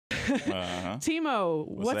Timo,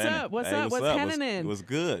 what's up? What's up? What's happening? What's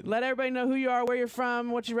good? Let everybody know who you are, where you're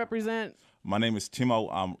from, what you represent. My name is Timo.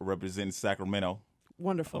 I'm representing Sacramento.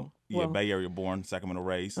 Wonderful. Yeah, Bay Area born, Sacramento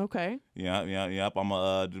raised. Okay. Yeah. I'm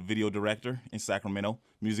a video director in Sacramento,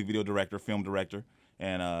 music video director, film director,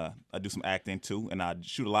 and I do some acting too. And I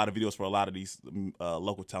shoot a lot of videos for a lot of these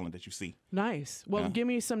local talent that you see. Nice. Well, give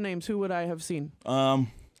me some names. Who would I have seen?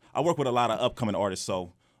 I work with a lot of upcoming artists.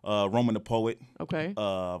 So Roman the Poet. Okay.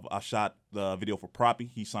 I shot the video for Proppy.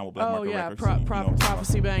 He signed with Black Market Records.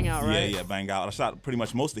 Prophecy Bang Out, right? Yeah, Bang Out. I shot pretty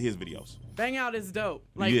much most of his videos. Bang Out is dope.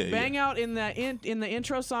 Like Bang Out in the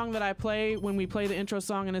intro song that I play, when we play the intro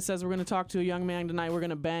song and it says we're going to talk to a young man tonight, we're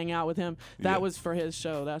going to bang out with him. That was for his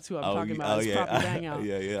show. That's who I'm talking about. It's Proppy Bang Out.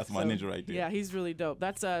 Yeah, that's my ninja right there. Yeah, he's really dope.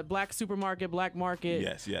 That's a Black Supermarket, Black Market.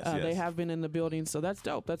 Yes. They have been in the building, so that's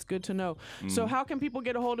dope. That's good to know. So how can people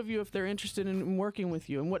get a hold of you if they're interested in working with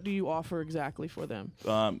you, and what do you offer exactly for them?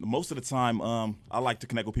 Most of the time, I like to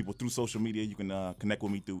connect with people through social media. You can connect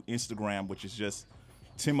with me through Instagram, which is just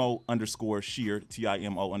Timo_Sheard,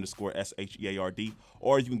 TIMO_SHEARD.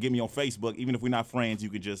 Or you can get me on Facebook. Even if we're not friends, you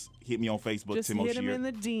can just hit me on Facebook. Just Timo hit him Sheard. in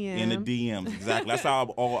the DM. In the DMs, exactly. That's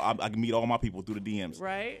how I can meet all my people through the DMs.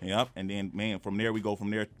 Right. Yep. And then, man, from there we go from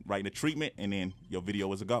there right into treatment, and then your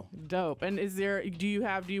video is a go. Dope. And do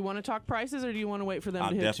you want to talk prices, or do you want to wait for them to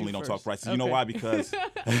hit you first? I definitely don't talk prices. Okay. You know why? Because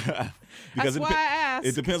that's why I asked.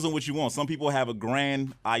 It depends on what you want. Some people have a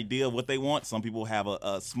grand idea of what they want. Some people have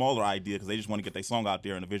a smaller idea because they just want to get their song out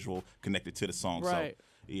there and the visual connected to the song. Right. So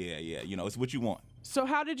yeah, it's what you want. So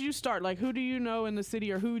how did you start? Like, who do you know in the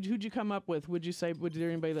city, or who'd you come up with? Would you say, was there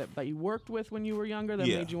anybody that you worked with when you were younger that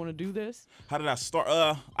made you want to do this? How did I start?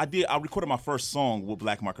 I recorded my first song with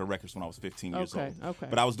Black Market Records when I was 15 years old. Okay.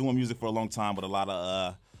 But I was doing music for a long time with a lot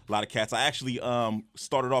of cats. I actually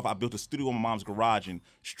started off, I built a studio in my mom's garage, and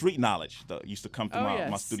Street Knowledge used to come through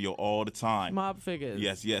my studio all the time. Mob figures.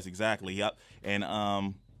 Yes, exactly. Yep. And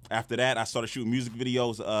after that, I started shooting music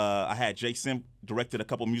videos. I had Jay Simp directed a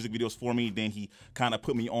couple music videos for me. Then he kind of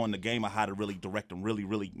put me on the game of how to really direct them,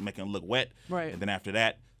 really make them look wet. Right. And then after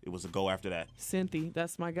that, it was a go after that. Cynthy,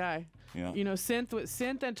 that's my guy. Yeah. You know,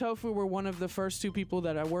 Synth and Tofu were one of the first two people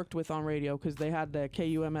that I worked with on radio, because they had the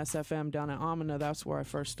KUMS-FM down at Amina. That's where I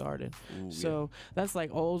first started. Ooh, so that's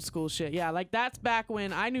like old school shit. Yeah, like that's back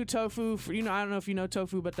when I knew Tofu. I don't know if you know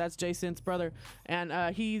Tofu, but that's Jay Synth's brother.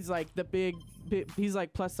 And he's like he's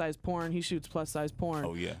like plus size porn. He shoots plus size porn.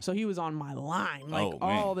 Oh, yeah. So he was on my line like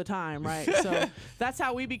all the time, right? So that's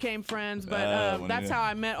how we became friends. But that's how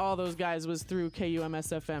I met all those guys, was through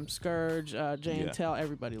KUMS-FM, Scourge, Jay and Tell,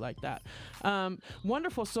 everybody like that.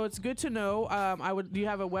 Wonderful. So it's good to know. Do you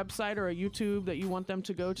have a website or a YouTube that you want them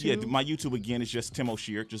to go to? Yeah, my YouTube again is just Timo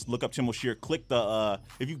Sheard. Just look up Timo Sheard. Click the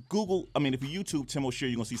if you YouTube Timo Sheard,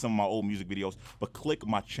 you're gonna see some of my old music videos. But click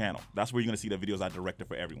my channel. That's where you're gonna see the videos I directed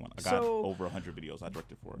for everyone. I got over 100 videos I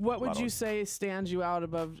directed for. What would you say stands you out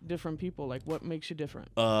above different people? Like, what makes you different?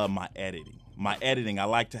 My editing. I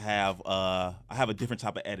like to have I have a different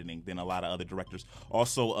type of editing than a lot of other directors.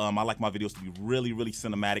 Also, I like my videos to be really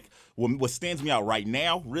cinematic. What stands me out right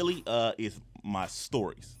now really is my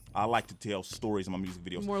stories. I like to tell stories in my music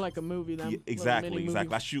videos. More like a movie then. Yeah, exactly.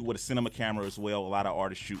 I shoot with a cinema camera as well. A lot of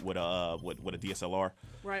artists shoot with a DSLR.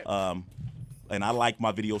 Right. And I like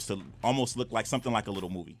my videos to almost look like something like a little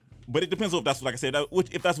movie. But it depends on if that's, like I said,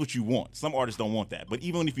 if that's what you want. Some artists don't want that. But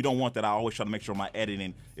even if you don't want that, I always try to make sure my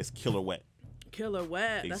editing is killer wet. Killer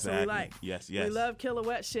wet. Exactly. That's what we like. Yes. We love killer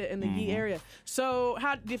wet shit in the Yee area. So,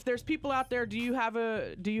 if there's people out there, do you have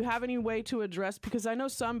any way to address? Because I know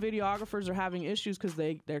some videographers are having issues because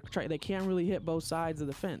they can't really hit both sides of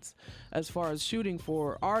the fence as far as shooting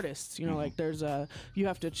for artists. You know, like you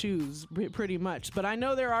have to choose pretty much. But I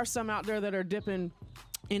know there are some out there that are dipping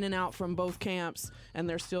in and out from both camps, and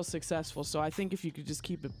they're still successful. So I think if you could just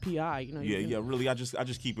keep it PI, you know. Really, I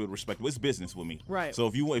just keep it respectful. It's business with me. Right. So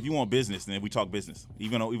if you want business, then we talk business.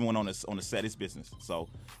 Even when on the set, it's business. So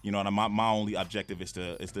my only objective is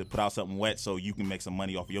to put out something wet so you can make some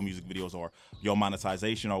money off of your music videos or your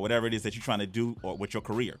monetization or whatever it is that you're trying to do or with your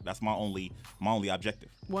career. That's my only objective.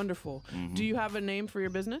 Wonderful. Do you have a name for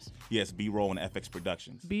your business? Yes, B-Roll and FX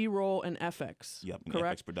Productions. B-Roll and FX. Yep.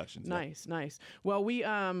 Correct. FX Productions. Nice. Well, we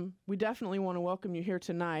definitely want to welcome you here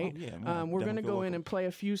tonight. Oh, yeah, man. We're going to go in and play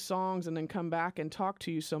a few songs and then come back and talk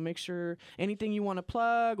to you. So make sure anything you want to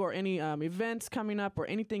plug or any events coming up or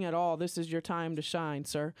anything at all, this is your time to shine,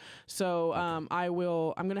 sir. So I'm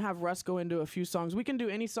going to have Russ go into a few songs. We can do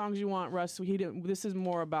any songs you want, Russ. This is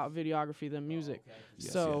more about videography than music. Okay.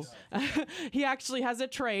 Yes, so he actually has a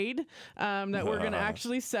trade that we're going to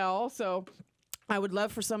actually sell. So I would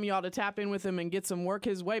love for some of y'all to tap in with him and get some work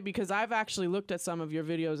his way, because I've actually looked at some of your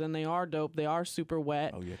videos and they are dope. They are super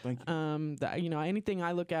wet. Oh yeah, thank you. You know, anything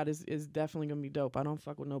I look at is definitely gonna be dope. I don't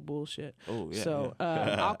fuck with no bullshit. Oh yeah. So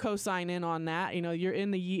I'll co-sign in on that. You know, you're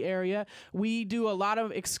in the Yee area. We do a lot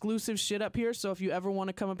of exclusive shit up here. So if you ever want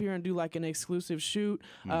to come up here and do like an exclusive shoot,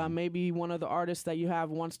 maybe one of the artists that you have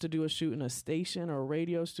wants to do a shoot in a station or a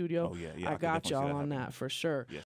radio studio. Oh yeah, I got y'all on that for sure. Yes.